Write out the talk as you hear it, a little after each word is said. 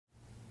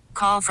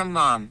Call from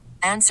mom.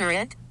 Answer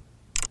it.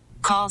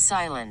 Call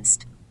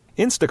silenced.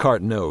 Instacart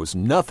knows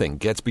nothing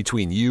gets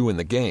between you and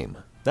the game.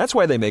 That's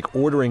why they make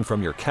ordering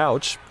from your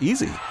couch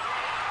easy.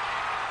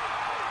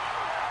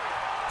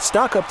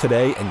 Stock up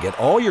today and get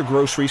all your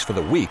groceries for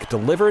the week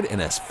delivered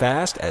in as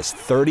fast as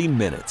 30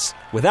 minutes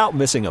without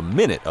missing a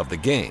minute of the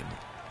game.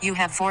 You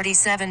have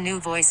 47 new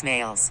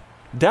voicemails.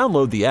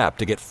 Download the app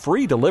to get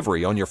free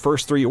delivery on your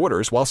first 3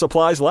 orders while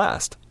supplies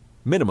last.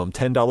 Minimum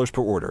 $10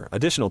 per order.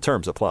 Additional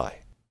terms apply.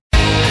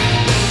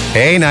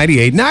 Hey,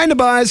 98.9 The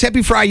Buzz.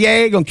 Happy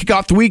Friday. Going to kick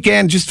off the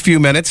weekend in just a few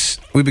minutes.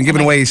 We've been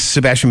giving away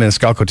Sebastian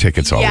Maniscalco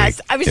tickets all week. Yes,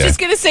 I was just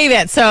going to say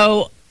that.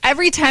 So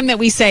every time that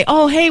we say,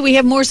 oh, hey, we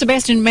have more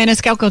Sebastian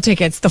Maniscalco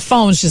tickets, the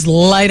phones just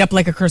light up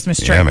like a Christmas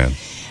tree. Yeah, man.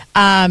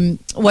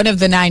 One of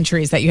the 9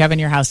 trees that you have in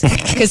your house.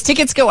 Because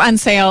tickets go on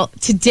sale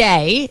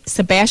today.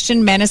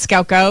 Sebastian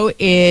Maniscalco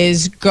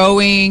is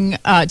going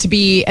to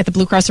be at the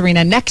Blue Cross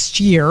Arena next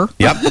year.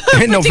 Yep,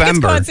 in November. Tickets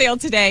go on sale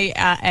today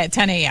at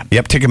 10 a.m.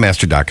 Yep,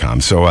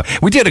 Ticketmaster.com. So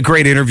we did a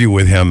great interview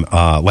with him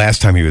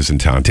last time he was in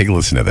town. Take a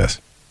listen to this.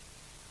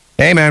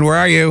 Hey, man, where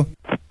are you?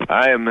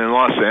 I am in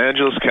Los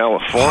Angeles,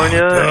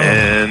 California,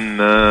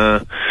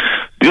 and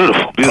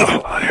beautiful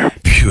out here.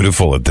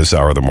 Beautiful at this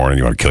hour of the morning.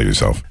 You want to kill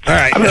yourself. All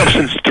right. I've been up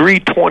since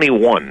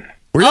 3:21.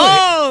 Really?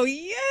 Oh,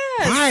 yes.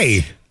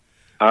 Hi.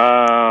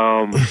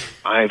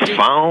 I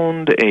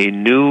found a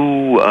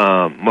new,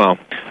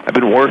 I've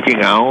been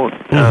working out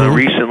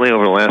recently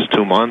over the last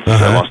 2 months.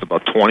 I lost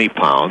about 20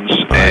 pounds.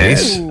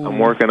 Nice. And I'm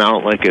working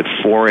out like at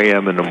 4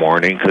 a.m. in the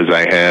morning because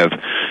I have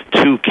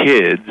 2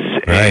 kids.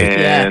 Right.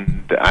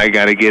 And I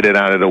got to get it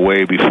out of the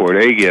way before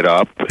they get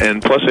up. And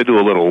plus I do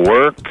a little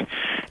work.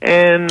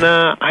 And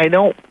I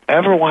don't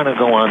ever want to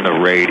go on the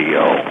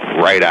radio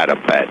right out of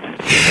bed,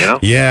 you know?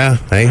 Yeah.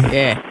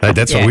 Yeah.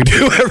 That's what we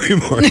do every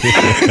morning.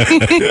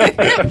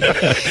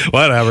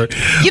 Whatever.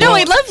 You know,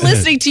 I love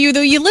listening to you,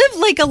 though. You live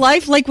like a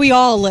life like we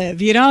all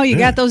live, you know? You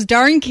got those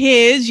darn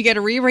kids. You got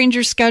to rearrange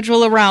your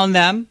schedule around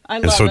them. I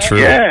love It's so it. true.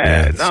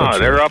 Yeah, so true.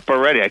 they're up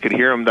already. I could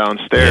hear them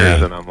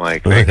downstairs, and I'm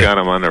like, thank God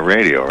I'm on the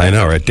radio. Right? I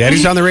know, right?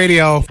 Daddy's on the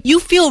radio. You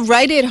feel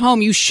right at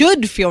home. You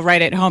should feel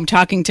right at home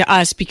talking to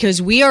us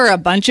because we are a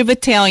bunch of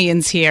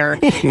Italians here,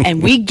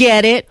 and we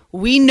get it.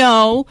 We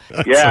know.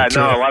 Yeah,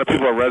 no, a lot of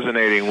people are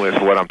resonating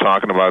with what I'm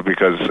talking about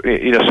because,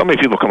 you know, so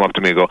many people come up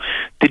to me and go,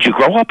 did you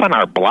grow up on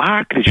our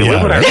block? Did you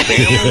live with our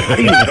family? How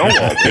do you know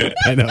all this?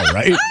 I know,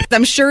 right?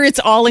 I'm sure it's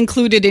all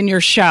included in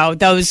your show,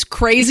 those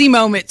crazy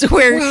moments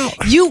where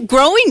you,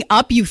 growing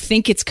up, you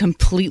think it's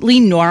completely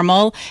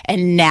normal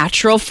and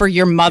natural for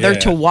your mother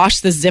to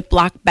wash the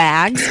Ziploc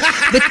bags.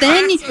 But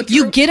then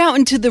you get out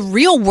into the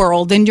real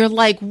world and you're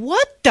like,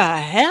 what the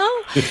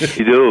hell?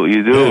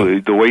 You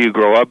do. The way you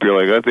grow up, you're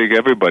like, I think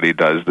everybody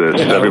does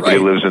this. Everybody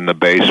lives in the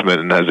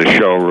basement and has a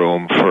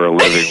showroom for a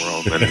living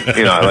room. And,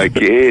 you know, like,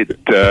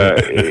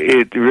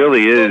 it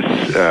really is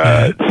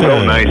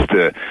so nice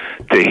to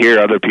hear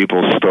other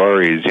people's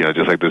stories, you know,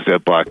 just like the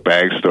Ziploc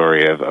bag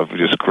story of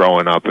just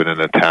growing up in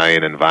an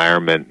Italian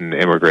environment and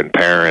immigrant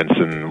parents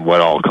and what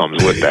all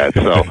comes with that.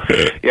 So,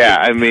 yeah,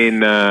 I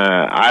mean,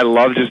 I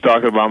love just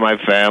talking about my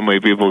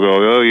family. People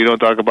go, oh, you don't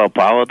talk about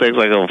politics?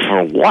 I go,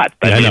 for what?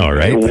 I know,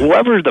 right?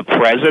 Whoever the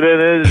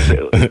president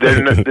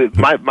is,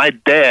 my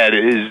dad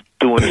is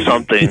doing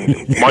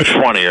something much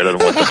funnier than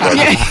what the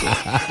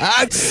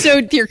president is.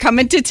 So you're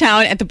coming to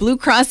town at the Blue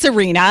Cross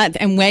Arena,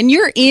 and when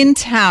you're in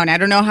town, I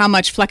don't know how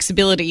much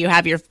flexibility you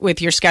have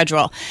with your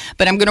schedule,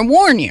 but I'm going to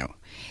warn you,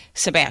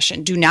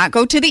 Sebastian, do not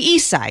go to the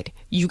east side.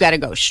 You got to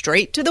go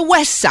straight to the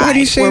west side. Why do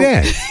you say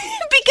that?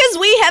 Because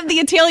we have the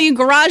Italian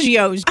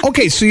garagios.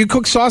 Okay, so you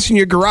cook sauce in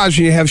your garage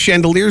and you have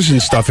chandeliers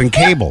and stuff and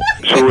cable.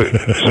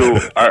 So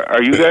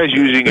are you guys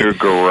using your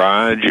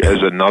garage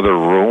as another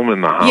room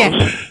in the house?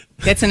 Yeah.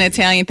 That's an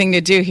Italian thing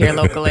to do here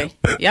locally.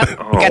 Yep.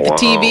 Got the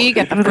TV,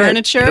 got the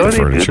furniture.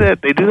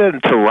 They do that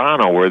in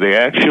Toronto where they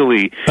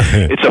actually,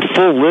 it's a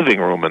full living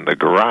room in the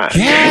garage.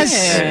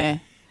 Yes. Yeah.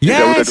 Is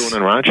that what they're doing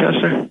in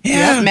Rochester?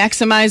 Yeah.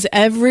 Maximize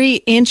every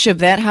inch of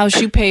that house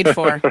you paid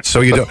for.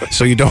 So you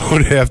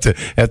don't have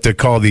to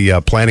call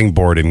the planning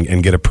board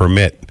and get a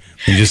permit.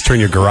 You just turn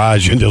your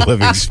garage into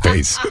living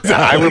space.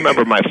 I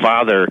remember my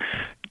father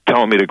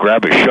telling me to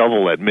grab a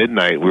shovel at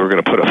midnight. We were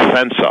going to put a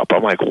fence up.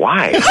 I'm like,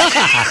 why?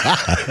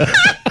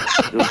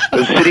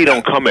 The city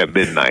don't come at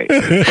midnight.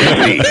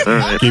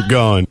 Keep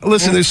going.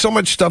 Listen, there's so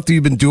much stuff that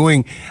you've been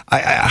doing.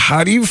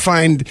 How do you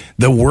find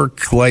the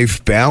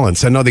work-life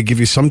balance? I know they give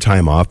you some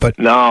time off, but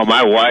no,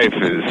 my wife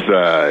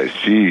is.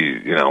 She,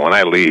 you know, when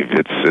I leave,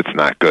 it's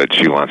not good.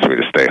 She wants me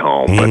to stay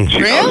home, but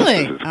she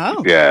really,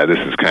 this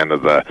is kind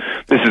of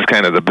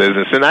the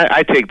business, and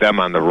I take them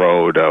on the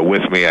road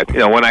with me.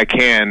 When I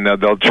can,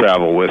 they'll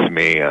travel with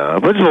me,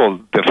 but it's a little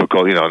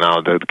difficult. You know,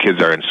 now the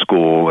kids are in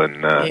school,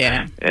 and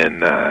they're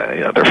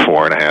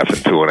 4.5 and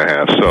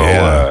 2.5.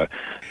 So,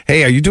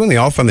 hey, are you doing the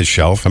Elf on the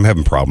Shelf? I'm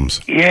having problems.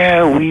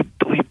 Yeah, we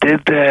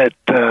did that.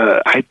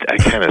 I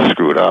kind of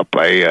screwed up.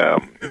 I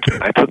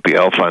took the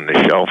Elf on the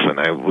Shelf, and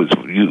I was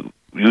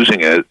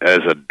using it as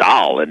a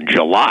doll in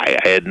July.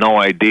 I had no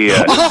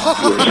idea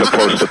we were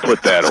supposed to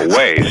put that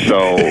away.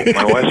 So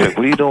my wife's like,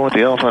 "What are you doing with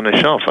the elf on the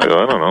shelf?" I go,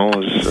 "I don't know.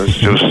 It's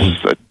just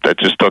I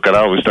just took it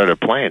out. We started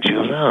playing." She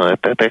goes, "Oh,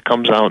 that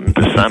comes out in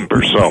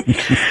December." So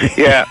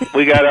yeah,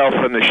 we got elf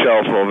on the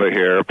shelf over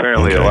here.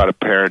 Apparently, a lot of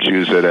parents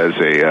use it as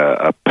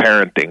a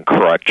parenting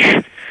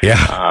crutch.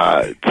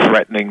 Yeah,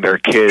 threatening their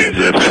kids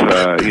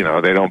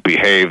if they don't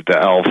behave, the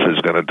elf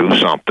is going to do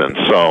something.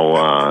 So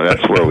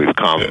that's where we've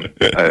come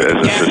as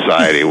a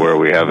society, where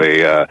we have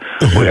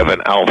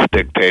an elf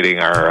dictating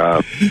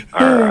our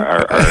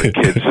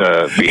kids'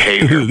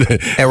 behavior.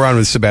 Hey, Ron,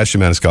 with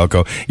Sebastian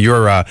Maniscalco,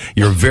 you're a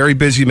very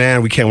busy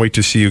man. We can't wait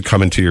to see you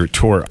come into your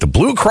tour. The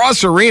Blue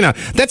Cross Arena,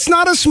 that's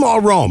not a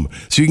small room,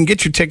 so you can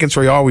get your tickets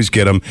where you always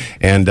get them,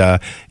 and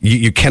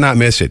you cannot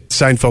miss it.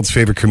 Seinfeld's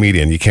favorite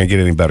comedian. You can't get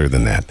any better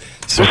than that.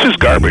 So, this is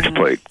garbage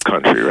plate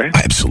country, right?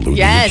 Absolutely.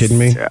 Yes. Are you kidding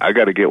me? Yeah, I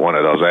got to get one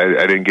of those.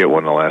 I didn't get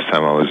one the last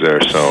time I was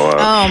there. So.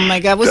 Oh my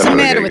God, what's the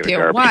matter with you?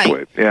 Why?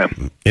 Plate. Yeah.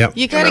 Yep.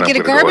 You got to get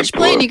a garbage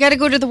plate. And you got to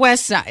go to the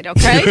West Side,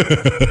 okay?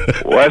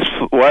 West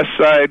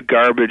Side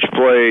garbage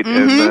plate,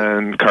 and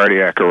then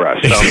cardiac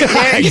arrest.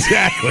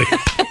 Exactly.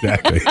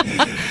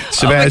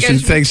 Sebastian,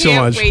 thanks so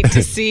much. Can't wait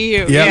to see you.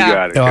 Yep. Yeah. You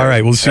got it. All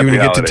right, we'll see you when you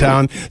get to Happy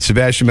town.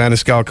 Sebastian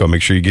Maniscalco,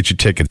 make sure you get your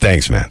ticket.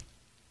 Thanks, man.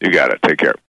 You got it. Take care.